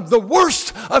hands of the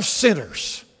worst of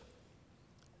sinners.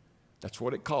 That's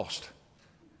what it cost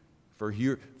for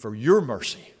your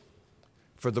mercy.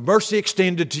 For the mercy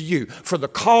extended to you, for the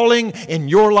calling in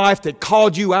your life that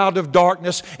called you out of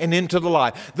darkness and into the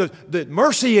light. The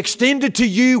mercy extended to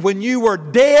you when you were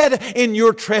dead in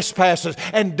your trespasses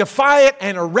and defiant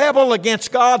and a rebel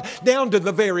against God down to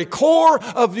the very core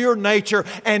of your nature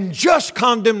and just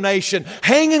condemnation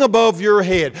hanging above your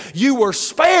head. You were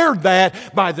spared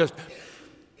that by the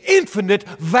infinite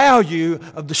value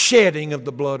of the shedding of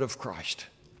the blood of Christ.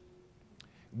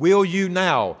 Will you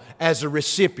now, as a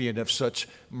recipient of such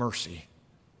mercy,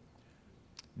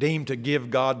 deem to give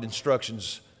God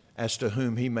instructions as to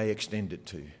whom He may extend it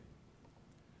to?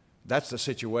 That's the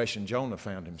situation Jonah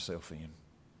found himself in.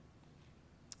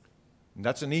 And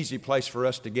that's an easy place for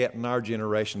us to get in our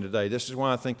generation today. This is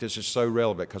why I think this is so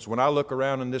relevant, because when I look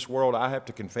around in this world, I have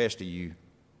to confess to you,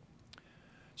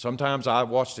 sometimes I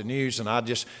watch the news and I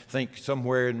just think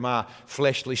somewhere in my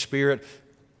fleshly spirit,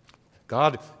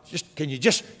 God, can you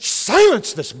just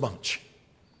silence this bunch?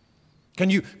 Can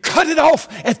you cut it off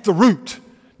at the root?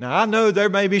 Now, I know there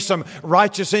may be some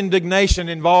righteous indignation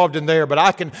involved in there, but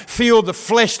I can feel the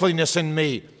fleshliness in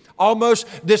me. Almost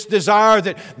this desire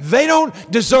that they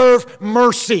don't deserve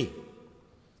mercy.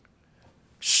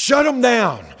 Shut them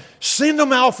down. Send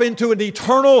them off into an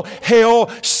eternal hell.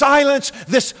 Silence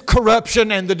this corruption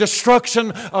and the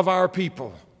destruction of our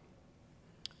people.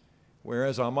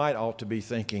 Whereas I might ought to be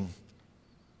thinking,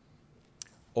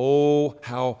 oh,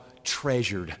 how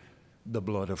treasured the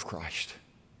blood of Christ,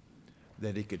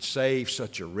 that He could save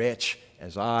such a wretch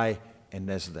as I and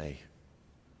as they.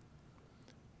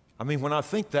 I mean, when I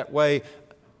think that way,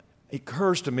 it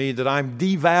occurs to me that I'm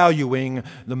devaluing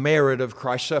the merit of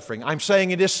Christ's suffering. I'm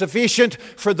saying it is sufficient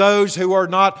for those who are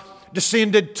not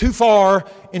descended too far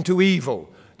into evil.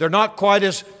 They're not quite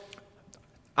as,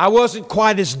 I wasn't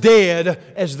quite as dead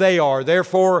as they are.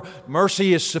 Therefore,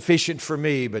 mercy is sufficient for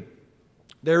me. But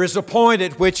there is a point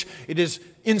at which it is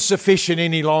insufficient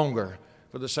any longer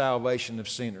for the salvation of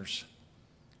sinners.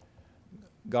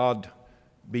 God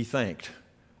be thanked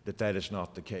that that is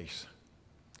not the case,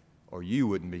 or you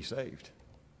wouldn't be saved.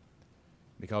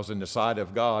 Because in the sight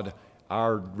of God,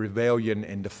 our rebellion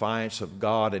and defiance of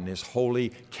God and His holy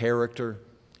character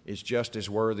is just as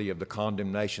worthy of the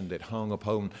condemnation that hung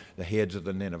upon the heads of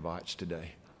the Ninevites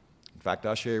today. In fact,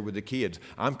 I share with the kids,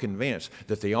 I'm convinced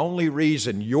that the only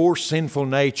reason your sinful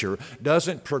nature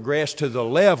doesn't progress to the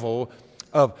level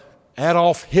of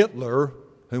Adolf Hitler,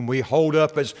 whom we hold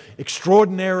up as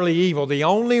extraordinarily evil, the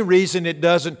only reason it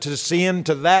doesn't descend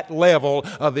to that level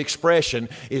of expression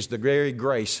is the very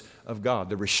grace of God,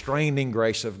 the restraining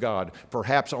grace of God,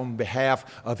 perhaps on behalf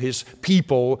of His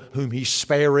people whom He's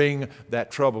sparing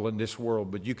that trouble in this world.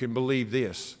 But you can believe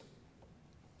this,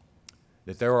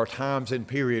 that there are times and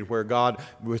periods where God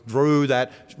withdrew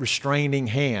that restraining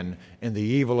hand and the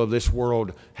evil of this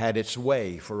world had its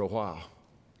way for a while.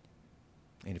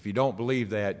 And if you don't believe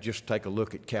that, just take a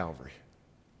look at Calvary.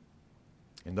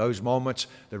 In those moments,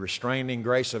 the restraining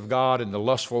grace of God and the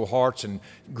lustful hearts and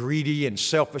greedy and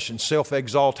selfish and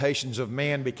self-exaltations of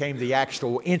man became the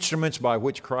actual instruments by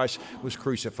which Christ was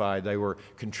crucified. They were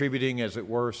contributing, as it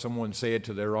were, someone said,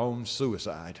 to their own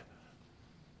suicide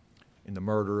in the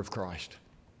murder of Christ.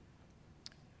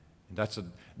 And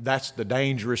that's the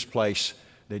dangerous place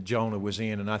that Jonah was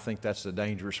in, and I think that's the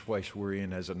dangerous place we're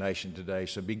in as a nation today.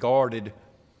 So be guarded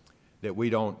that we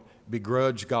don't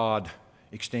begrudge God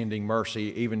extending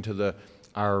mercy even to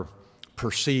our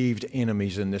perceived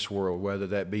enemies in this world, whether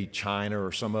that be China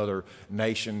or some other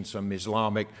nation, some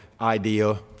Islamic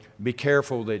idea. Be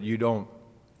careful that you don't,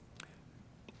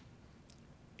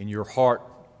 in your heart,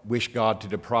 wish God to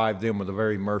deprive them of the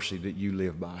very mercy that you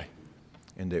live by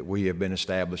and that we have been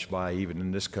established by even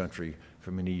in this country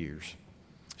for many years.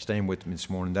 Stand with me this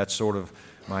morning. That's sort of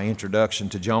my introduction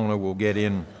to Jonah. We'll get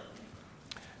in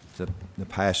to the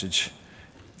passage.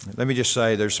 Let me just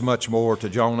say there's much more to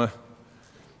Jonah.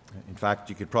 In fact,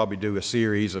 you could probably do a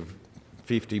series of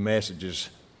 50 messages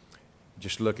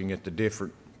just looking at the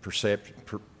different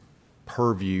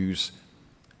purviews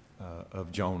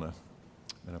of Jonah.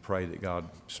 And I pray that God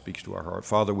speaks to our heart.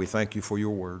 Father, we thank you for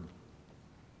your word.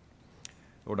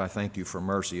 Lord, I thank you for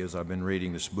mercy as I've been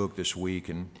reading this book this week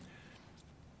and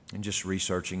just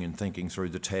researching and thinking through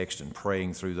the text and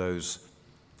praying through those.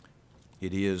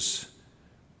 It is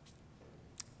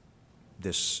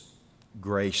this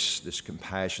grace, this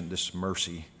compassion, this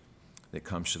mercy that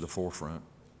comes to the forefront.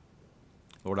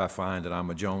 Lord, I find that I'm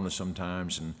a Jonah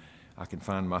sometimes, and I can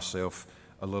find myself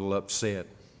a little upset,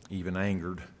 even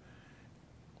angered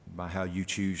by how you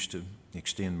choose to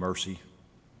extend mercy.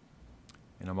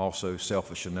 And I'm also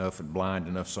selfish enough and blind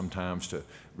enough sometimes to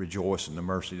rejoice in the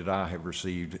mercy that I have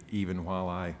received, even while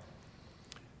I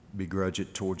begrudge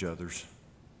it towards others.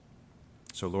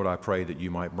 So, Lord, I pray that you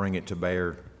might bring it to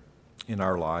bear in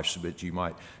our lives so that you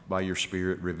might, by your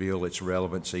Spirit, reveal its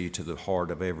relevancy to the heart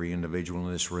of every individual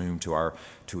in this room, to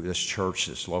this church,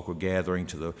 this local gathering,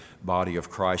 to the body of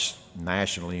Christ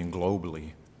nationally and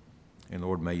globally. And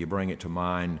Lord, may you bring it to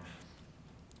mind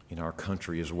in our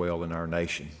country as well, in our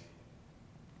nation,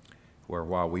 where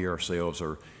while we ourselves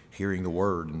are hearing the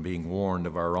word and being warned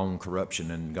of our own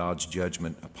corruption and God's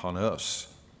judgment upon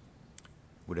us,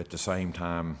 would at the same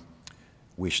time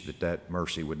wish that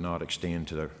mercy would not extend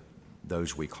to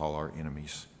those we call our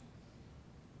enemies.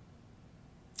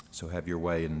 So have your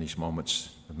way in these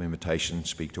moments of invitation.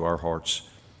 Speak to our hearts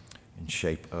and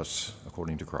shape us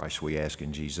according to Christ. We ask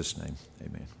in Jesus' name.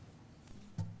 Amen.